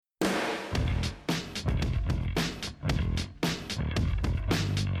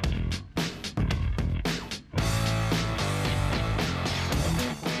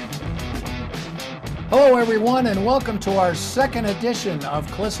Hello, everyone, and welcome to our second edition of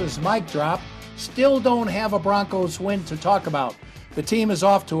Clissa's Mic Drop. Still don't have a Broncos win to talk about. The team is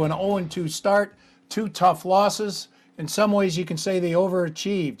off to an 0-2 start, 2 tough losses. In some ways, you can say they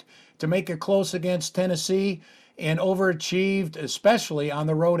overachieved to make it close against Tennessee and overachieved, especially on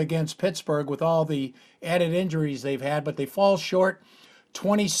the road against Pittsburgh with all the added injuries they've had, but they fall short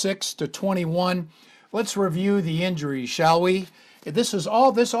 26-21. Let's review the injuries, shall we? This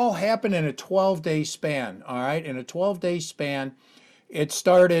all happened in a 12-day span, all right? In a 12-day span. It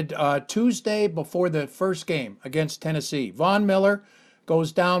started Tuesday before the first game against Tennessee. Von Miller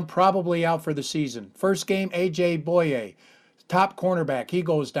goes down, probably out for the season. First game, A.J. Boye, top cornerback, he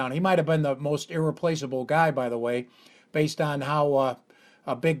goes down. He might have been the most irreplaceable guy, by the way, based on how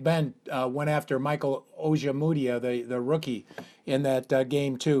Big Ben went after Michael Ojemudia, the rookie, in that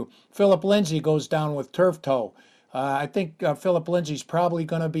game too. Philip Lindsay goes down with turf toe. I think Philip Lindsay's probably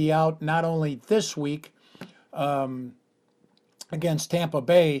going to be out not only this week against Tampa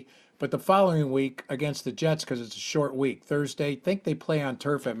Bay, but the following week against the Jets because it's a short week. Thursday, I think they play on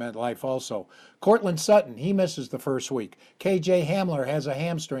turf at MetLife also. Cortland Sutton, he misses the first week. KJ Hamler has a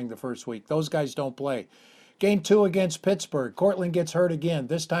hamstring the first week. Those guys don't play. Game 2 against Pittsburgh, Cortland gets hurt again,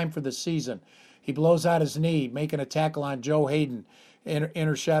 this time for the season. He blows out his knee, making a tackle on Joe Hayden on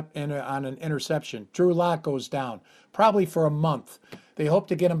an interception. Drew Lock goes down, probably for a month. They hope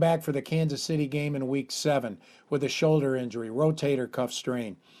to get him back for the Kansas City game in Week 7 with a shoulder injury, rotator cuff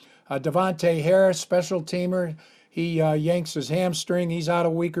strain. Devontae Harris, special teamer, he yanks his hamstring. He's out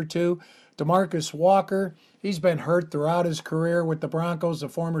a week or two. DeMarcus Walker, he's been hurt throughout his career with the Broncos, a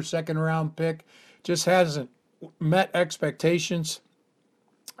former second-round pick. Just hasn't met expectations.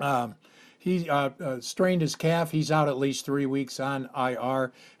 He strained his calf. He's out at least 3 weeks on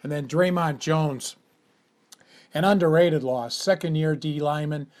IR. And then Draymond Jones, an underrated loss. Second-year D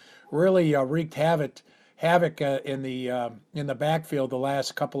lineman, really wreaked havoc in the backfield the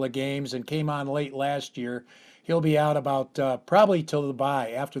last couple of games and came on late last year. He'll be out about probably till the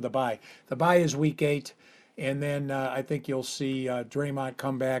bye, after the bye. The bye is Week 8, and then I think you'll see Draymond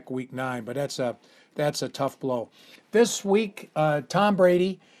come back Week 9. But that's a tough blow. This week, Tom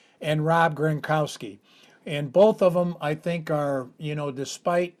Brady and Rob Gronkowski, and both of them I think are,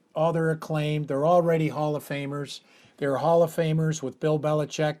 despite all their acclaim, they're already Hall of Famers. They're Hall of Famers with Bill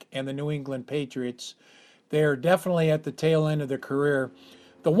Belichick and the New England Patriots. They're definitely at the tail end of their career.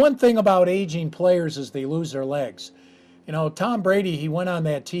 The one thing about aging players is they lose their legs. Tom Brady, he went on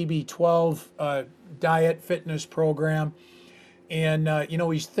that TB12 diet fitness program, and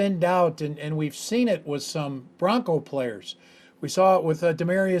he's thinned out, and we've seen it with some Bronco players. We saw it with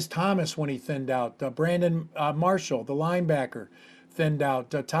Demaryius Thomas when he thinned out. Brandon Marshall, the linebacker, thinned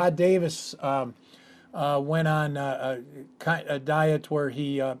out. Todd Davis went on a diet where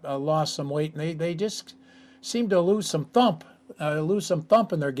he lost some weight, and they just seem to lose some thump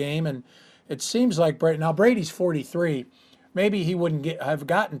in their game. And it seems like Brady's 43. Maybe he wouldn't have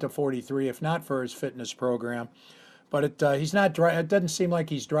gotten to 43 if not for his fitness program. But he's not. It doesn't seem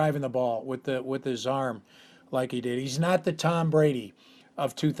like he's driving the ball with his arm like he did. He's not the Tom Brady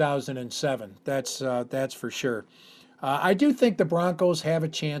of 2007. That's for sure. I do think the Broncos have a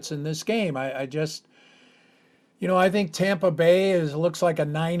chance in this game. I think Tampa Bay looks like a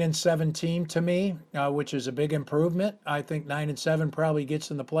 9-7 team to me, which is a big improvement. I think 9-7 probably gets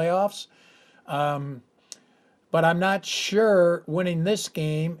in the playoffs. But I'm not sure winning this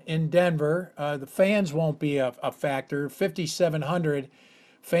game in Denver. The fans won't be a factor. 5,700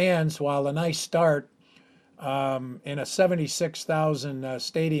 fans, while a nice start, in a 76,000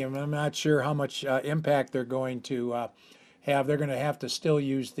 stadium. I'm not sure how much impact they're going to have. They're going to have to still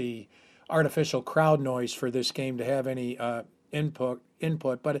use the artificial crowd noise for this game to have any input.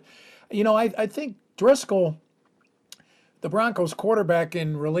 But, I think Driscoll, the Broncos quarterback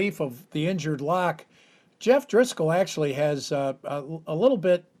in relief of the injured Lock, Jeff Driscoll actually has a little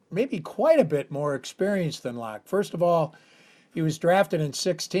bit, maybe quite a bit more experience than Lock. First of all, he was drafted in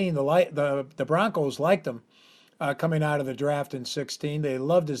 16. The Broncos liked him coming out of the draft in 16. They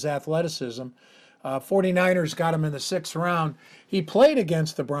loved his athleticism. 49ers got him in the 6th round. He played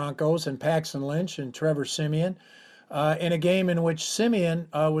against the Broncos and Paxton Lynch and Trevor Siemian in a game in which Siemian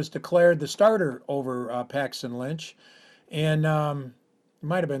was declared the starter over Paxton Lynch. And it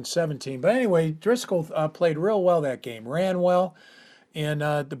might have been 17. But anyway, Driscoll played real well that game, ran well. And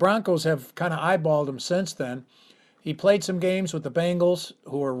the Broncos have kind of eyeballed him since then. He played some games with the Bengals,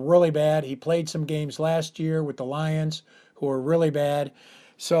 who were really bad. He played some games last year with the Lions, who were really bad.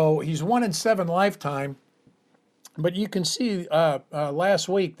 So he's 1-7 lifetime. But you can see last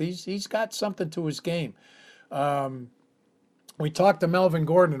week, he's got something to his game. We talked to Melvin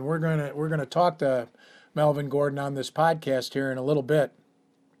Gordon, and we're gonna talk to Melvin Gordon on this podcast here in a little bit.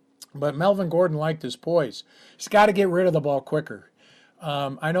 But Melvin Gordon liked his poise. He's got to get rid of the ball quicker.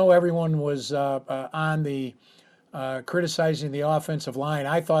 I know everyone was on the criticizing the offensive line.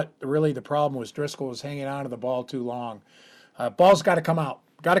 I thought really the problem was Driscoll was hanging on to the ball too long. Ball's got to come out.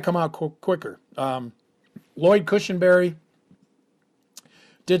 Got to come out quicker. Lloyd Cushenberry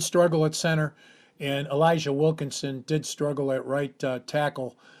did struggle at center, and Elijah Wilkinson did struggle at right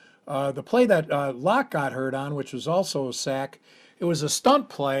tackle. The play that Locke got hurt on, which was also a sack, it was a stunt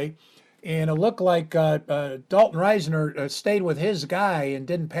play, and it looked like Dalton Reisner stayed with his guy and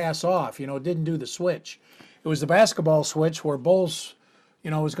didn't pass off, didn't do the switch. It was the basketball switch where Bowles,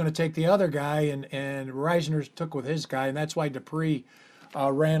 was going to take the other guy, and Reisner took with his guy, and that's why Dupree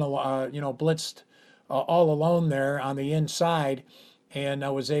ran, blitzed all alone there on the inside, and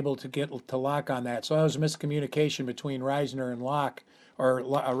was able to get to Locke on that. So that was a miscommunication between Reisner and Locke, or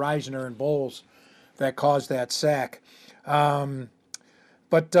Reisner and Bowles, that caused that sack.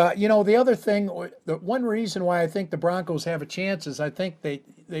 But the other thing, the one reason why I think the Broncos have a chance is I think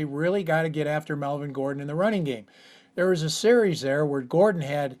they really got to get after Melvin Gordon in the running game. There was a series there where Gordon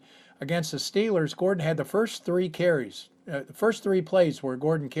had, against the Steelers, Gordon had the first three carries, the first three plays where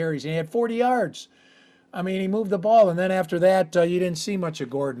Gordon carries, and he had 40 yards. I mean, he moved the ball, and then after that, you didn't see much of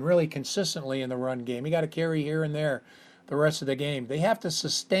Gordon really consistently in the run game. He got to carry here and there the rest of the game. They have to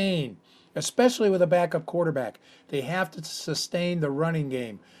sustain, especially with a backup quarterback. They have to sustain the running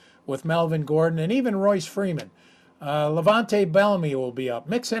game with Melvin Gordon and even Royce Freeman. Levante Bellamy will be up.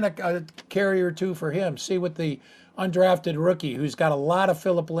 Mix in a carry or two for him. See what the undrafted rookie, who's got a lot of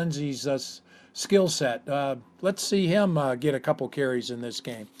Philip Lindsay's skill set. Let's see him get a couple carries in this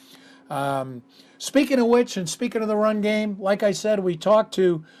game. Speaking of which, and speaking of the run game, like I said, we talked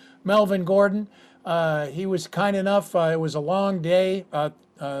to Melvin Gordon. He was kind enough. It was a long day.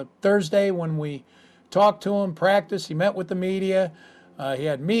 Thursday when we talked to him, practiced, he met with the media, he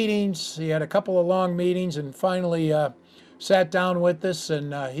had meetings, he had a couple of long meetings, and finally sat down with us,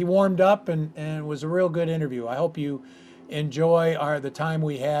 and he warmed up, and it was a real good interview. I hope you enjoy the time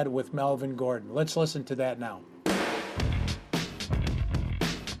we had with Melvin Gordon. Let's listen to that now.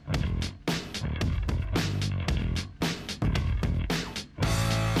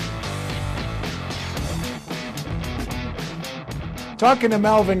 Talking to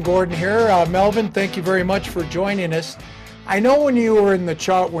Melvin Gordon here. Melvin, thank you very much for joining us. I know when you were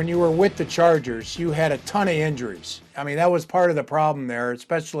with the Chargers, you had a ton of injuries. I mean, that was part of the problem there,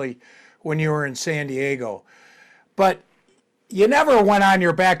 especially when you were in San Diego. But you never went on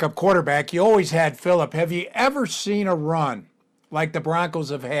your backup quarterback. You always had Philip. Have you ever seen a run like the Broncos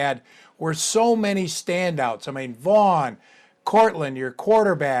have had where so many standouts? I mean, Vaughn, Cortland, your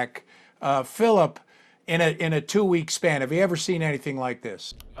quarterback, Philip, in a 2-week span. Have you ever seen anything like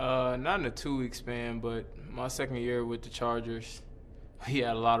this? Not in a 2-week span, but my second year with the Chargers, we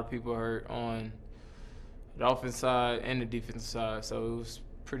had a lot of people hurt on the offense side and the defensive side, so it was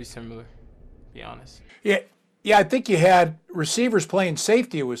pretty similar, to be honest. Yeah, I think you had receivers playing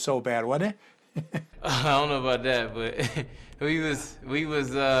safety. It was so bad, wasn't it? I don't know about that, but we was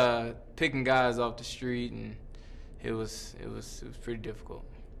picking guys off the street, and it was pretty difficult.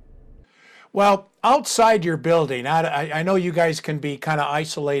 Well, outside your building, I know you guys can be kind of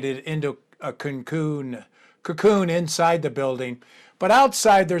isolated into a cocoon inside the building, but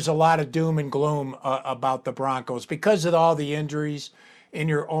outside there's a lot of doom and gloom about the Broncos because of all the injuries in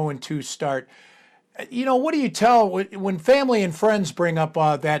your 0-2 start. What do you tell when family and friends bring up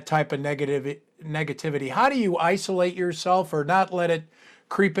that type of negativity? How do you isolate yourself or not let it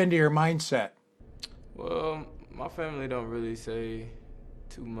creep into your mindset? Well, my family don't really say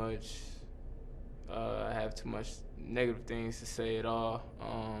too much. I have too much negative things to say at all.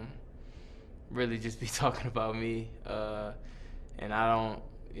 Really just be talking about me. And I don't,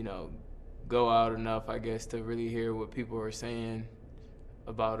 go out enough, I guess, to really hear what people are saying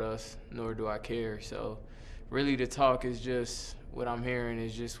about us, nor do I care. So really the talk is just, what I'm hearing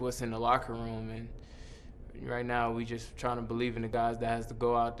is just what's in the locker room. And right now we just trying to believe in the guys that has to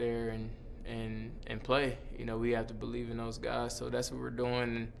go out there and play. We have to believe in those guys. So that's what we're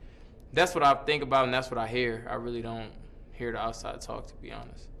doing. And that's what I think about, and that's what I hear. I really don't hear the outside talk, to be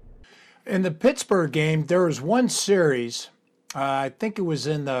honest. In the Pittsburgh game, there was one series, I think it was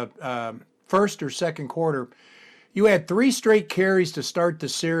in the first or second quarter. You had 3 straight carries to start the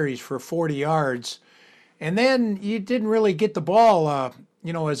series for 40 yards, and then you didn't really get the ball,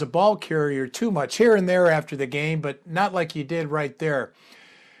 as a ball carrier too much here and there after the game, but not like you did right there.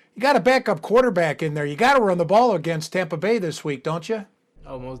 You got a backup quarterback in there. You got to run the ball against Tampa Bay this week, don't you?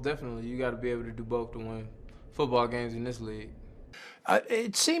 Oh, most definitely. You got to be able to do both to win football games in this league.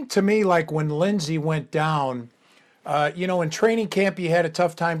 It seemed to me like when Lindsey went down, in training camp you had a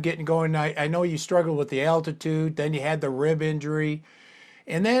tough time getting going. I know you struggled with the altitude. Then you had the rib injury,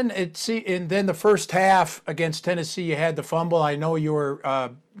 and then the first half against Tennessee you had the fumble. I know you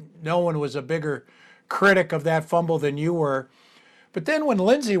were. No one was a bigger critic of that fumble than you were. But then when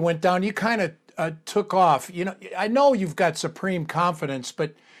Lindsey went down, you kind of took off. I know you've got supreme confidence,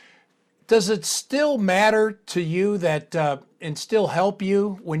 but does it still matter to you that and still help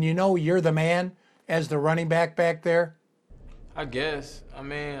you when you know you're the man as the running back there? I guess. I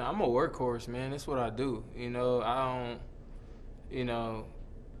mean, I'm a workhorse, man. That's what I do. I don't,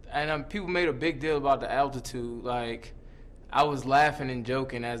 and people made a big deal about the altitude. Like, I was laughing and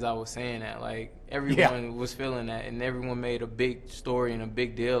joking as I was saying that. Like, everyone was feeling that, and everyone made a big story and a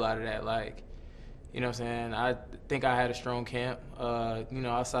big deal out of that. Like, you know what I'm saying? I think I had a strong camp,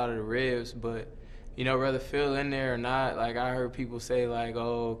 outside of the ribs, but, whether Phil in there or not, like, I heard people say, like,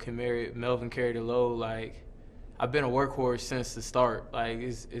 oh, can Melvin carry the load? Like, I've been a workhorse since the start. Like,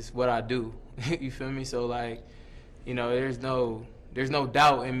 it's what I do. You feel me? So, like, there's no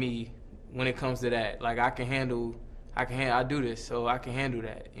doubt in me when it comes to that. Like, I do this, so I can handle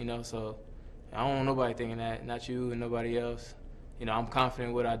that, so I don't want nobody thinking that, not you and nobody else. I'm confident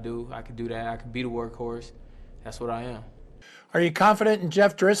in what I do. I can do that. I can be the workhorse. That's what I am. Are you confident in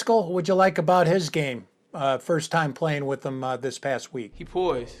Jeff Driscoll? What'd you like about his game? First time playing with him this past week. He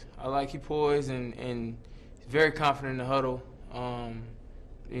poised. I like he poised and he's very confident in the huddle. And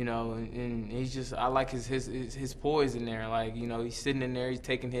he's just, I like his poise in there. Like, he's sitting in there, he's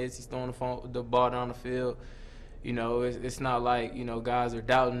taking hits, he's throwing the ball down the field. It's not like, guys are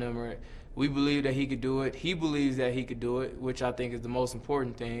doubting him. We believe that he could do it. He believes that he could do it, which I think is the most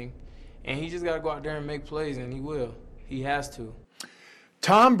important thing. And he just got to go out there and make plays, and he will. He has to.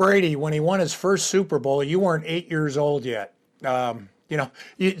 Tom Brady, when he won his first Super Bowl, you weren't 8 years old yet.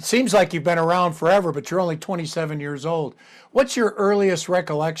 It seems like you've been around forever, but you're only 27 years old. What's your earliest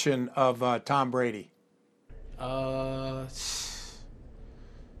recollection of Tom Brady? I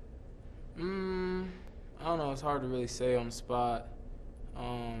don't know. It's hard to really say on the spot.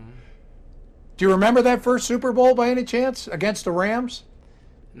 Do you remember that first Super Bowl by any chance against the Rams?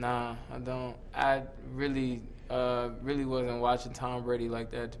 Nah, I don't. I really wasn't watching Tom Brady like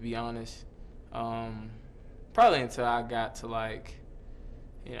that, to be honest. Probably until I got to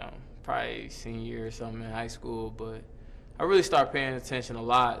probably senior year or something in high school. But I really started paying attention a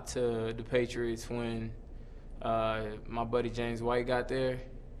lot to the Patriots when my buddy James White got there,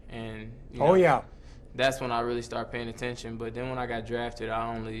 and that's when I really started paying attention. But then when I got drafted,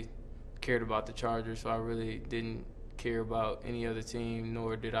 I only cared about the Chargers, so I really didn't care about any other team,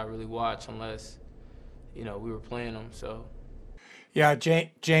 nor did I really watch unless, we were playing them. So, yeah,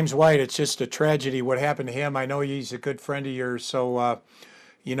 James White, it's just a tragedy what happened to him. I know he's a good friend of yours, so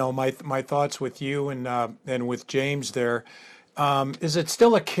my thoughts with you and with James there. Is it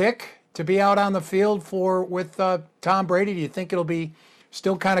still a kick to be out on the field with Tom Brady? Do you think it'll be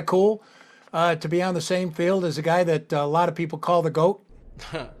still kind of cool to be on the same field as a guy that a lot of people call the GOAT?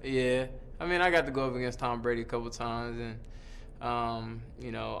 Yeah. I mean, I got to go up against Tom Brady a couple times, and,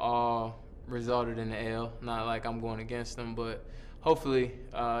 all resulted in the L. Not like I'm going against him, but hopefully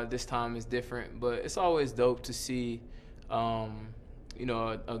this time is different. But it's always dope to see, a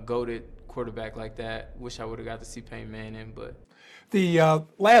GOATed quarterback like that. Wish I would have got to see Peyton Manning, but. The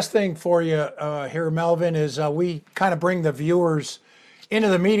last thing for you here, Melvin, is we kind of bring the viewers into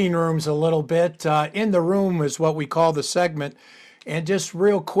the meeting rooms a little bit. In the room is what we call the segment. And just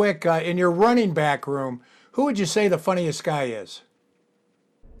real quick, in your running back room, who would you say the funniest guy is?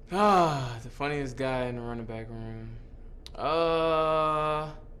 The funniest guy in the running back room.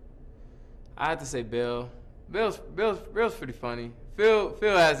 I have to say Bill. Bill's pretty funny. Phil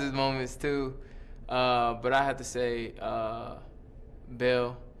has his moments too, but I have to say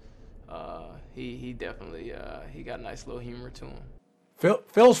Bill. He definitely he got a nice little humor to him.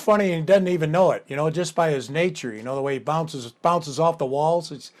 Phil's funny and he doesn't even know it, just by his nature, the way he bounces off the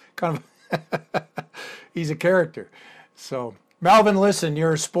walls. It's kind of, he's a character. So, Melvin, listen,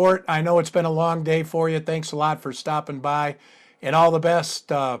 you're a sport. I know it's been a long day for you. Thanks a lot for stopping by, and all the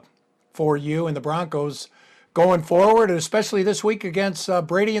best for you and the Broncos going forward, and especially this week against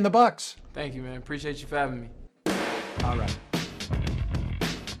Brady and the Bucs. Thank you, man. Appreciate you for having me. All right.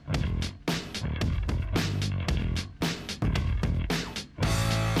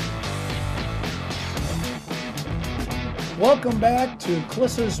 Welcome back to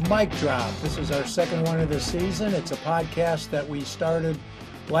Clissa's Mic Drop. This is our second one of the season. It's a podcast that we started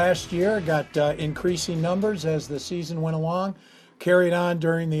last year, got increasing numbers as the season went along, carried on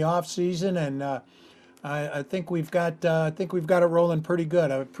during the off season, and I think we've got it rolling pretty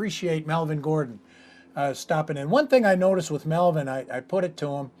good. I appreciate Melvin Gordon stopping in. One thing I noticed with Melvin, I put it to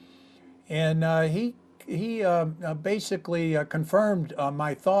him, and he basically confirmed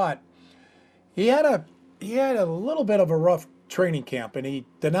my thought. He had a little bit of a rough training camp, and he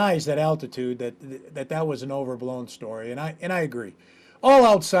denies that altitude that was an overblown story, and I agree. All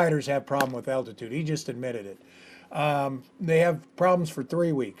outsiders have problem with altitude. He just admitted it. They have problems for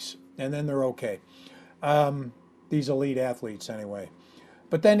 3 weeks, and then they're okay. These elite athletes, anyway.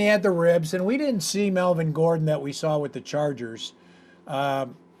 But then he had the ribs, and we didn't see Melvin Gordon that we saw with the Chargers,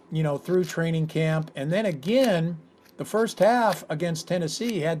 through training camp. And then again, the first half against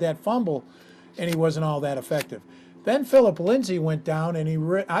Tennessee, he had that fumble, and he wasn't all that effective. Then Philip Lindsay went down,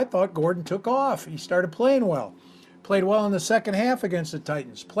 and I thought Gordon took off. He started playing well. Played well in the second half against the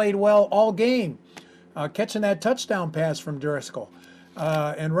Titans. Played well all game, catching that touchdown pass from Driscoll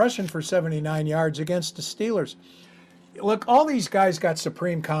and rushing for 79 yards against the Steelers. Look, all these guys got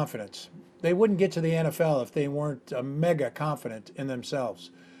supreme confidence. They wouldn't get to the NFL if they weren't mega confident in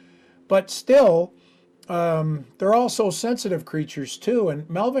themselves. But still, they're also sensitive creatures too. And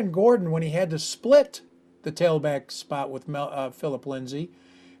Melvin Gordon, when he had to split the tailback spot with Philip Lindsay,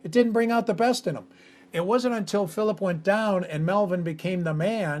 it didn't bring out the best in him. It wasn't until Philip went down and Melvin became the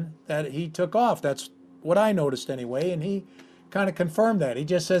man that he took off. That's what I noticed anyway, and he kind of confirmed that. He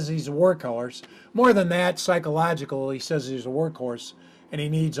just says he's a workhorse. More than that, psychological, he says he's a workhorse, and he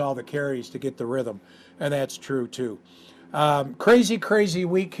needs all the carries to get the rhythm, and that's true too. Crazy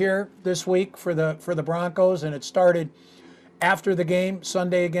week here this week for the Broncos, and it started after the game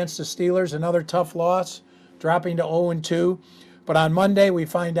Sunday against the Steelers, another tough loss, dropping to 0-2. But on Monday we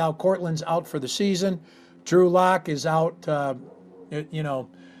find out Cortland's out for the season. Drew Lock is out. I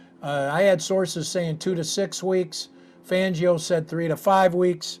had sources saying 2 to 6 weeks. Fangio said 3 to 5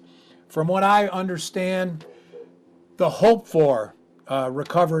 weeks. From what I understand, the hope for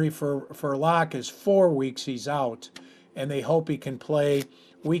recovery for Locke is 4 weeks he's out, and they hope he can play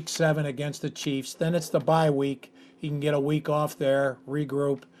week 7 against the Chiefs. Then it's the bye week. He can get a week off there,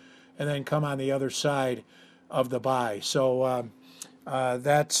 regroup, and then come on the other side of the bye. So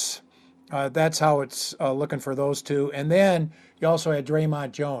that's how it's looking for those two. And then you also had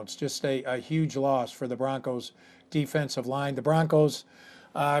Draymond Jones, just a huge loss for the Broncos defensive line. The Broncos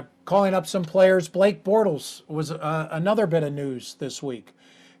calling up some players. Blake Bortles was another bit of news this week.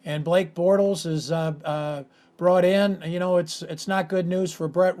 And Blake Bortles is brought in. It's not good news for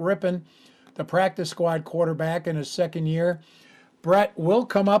Brett Rippon, the practice squad quarterback in his second year. Brett will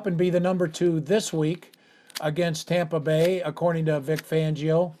come up and be the number 2 this week against Tampa Bay, according to Vic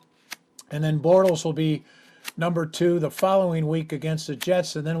Fangio. And then Bortles will be number 2 the following week against the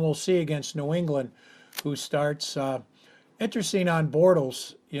Jets, and then we'll see against New England who starts. Interesting on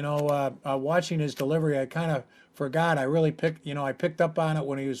Bortles, watching his delivery, I kind of forgot. I really picked up on it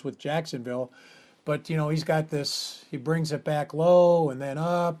when he was with Jacksonville. But, he's got this, he brings it back low and then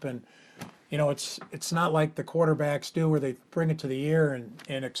up, and it's not like the quarterbacks do where they bring it to the ear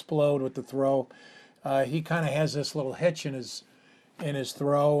and explode with the throw. He kind of has this little hitch in his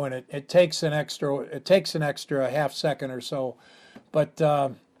throw, and it takes an extra half second or so. But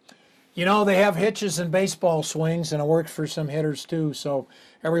they have hitches in baseball swings, and it works for some hitters too. So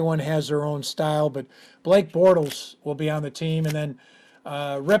everyone has their own style. But Blake Bortles will be on the team, and then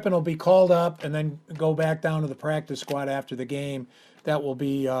Rippon will be called up and then go back down to the practice squad after the game. That will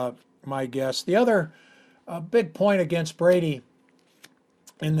be my guess. The other big point against Brady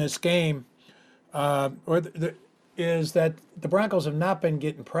in this game is that the Broncos have not been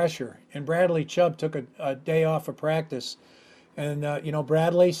getting pressure. And Bradley Chubb took a day off of practice. And,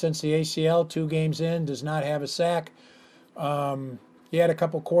 Bradley, since the ACL, 2 games in, does not have a sack. He had a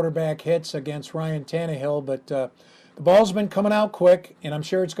couple quarterback hits against Ryan Tannehill, but the ball's been coming out quick, and I'm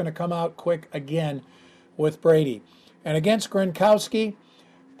sure it's going to come out quick again with Brady. And against Gronkowski,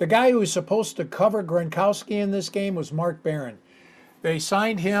 the guy who was supposed to cover Gronkowski in this game was Mark Barron. They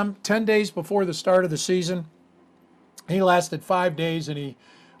signed him 10 days before the start of the season. He lasted 5 days, and he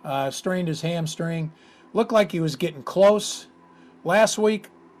strained his hamstring. Looked like he was getting close last week,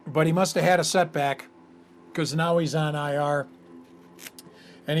 but he must have had a setback because now he's on IR,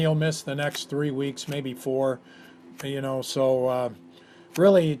 and he'll miss the next 3 weeks, maybe 4. So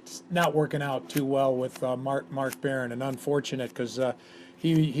really it's not working out too well with Mark Barron, and unfortunate because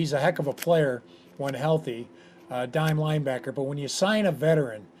he's a heck of a player when healthy, dime linebacker. But when you sign a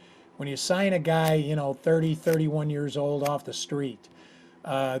veteran, when you sign a guy, 30, 31 years old off the street,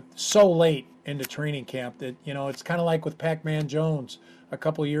 so late into training camp that, it's kind of like with Pac-Man Jones a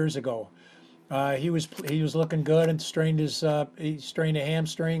couple years ago. He was looking good and strained a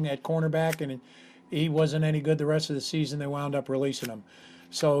hamstring at cornerback, he wasn't any good the rest of the season. They wound up releasing him.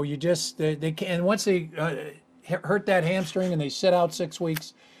 So you just they can, and once they hurt that hamstring and they sit out 6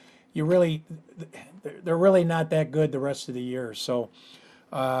 weeks, they're really not that good the rest of the year. So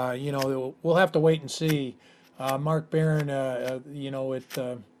we'll have to wait and see. Mark Barron,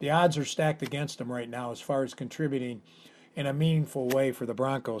 the odds are stacked against him right now as far as contributing in a meaningful way for the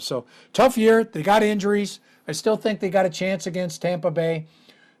Broncos. So tough year. They got injuries. I still think they got a chance against Tampa Bay.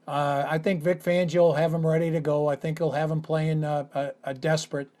 I think Vic Fangio will have them ready to go. I think he'll have them playing a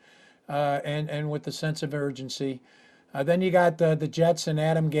desperate and with the sense of urgency. Then you got the Jets and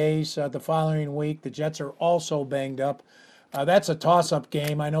Adam Gase the following week. The Jets are also banged up. That's a toss-up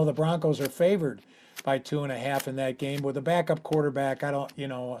game. I know the Broncos are favored by 2.5 in that game with a backup quarterback. I don't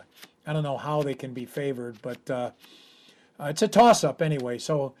know how they can be favored, but it's a toss-up anyway.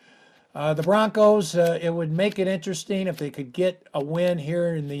 So the Broncos, it would make it interesting if they could get a win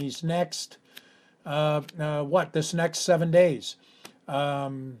here in these next this next 7 days.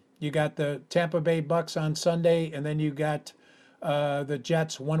 You got the Tampa Bay Bucks on Sunday, and then you got the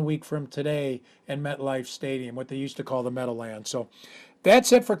Jets 1 week from today in MetLife Stadium, what they used to call the Meadowlands. So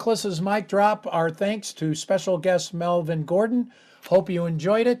that's it for Klis's Mic Drop. Our thanks to special guest Melvin Gordon. Hope you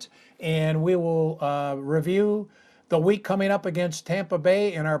enjoyed it, and we will review the week coming up against Tampa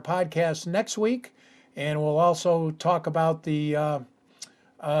Bay in our podcast next week, and we'll also talk about the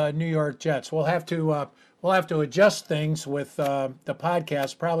New York Jets. We'll have to adjust things with the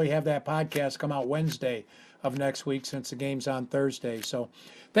podcast. Probably have that podcast come out Wednesday of next week since the game's on Thursday. So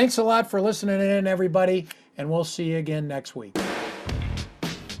thanks a lot for listening in, everybody, and we'll see you again next week.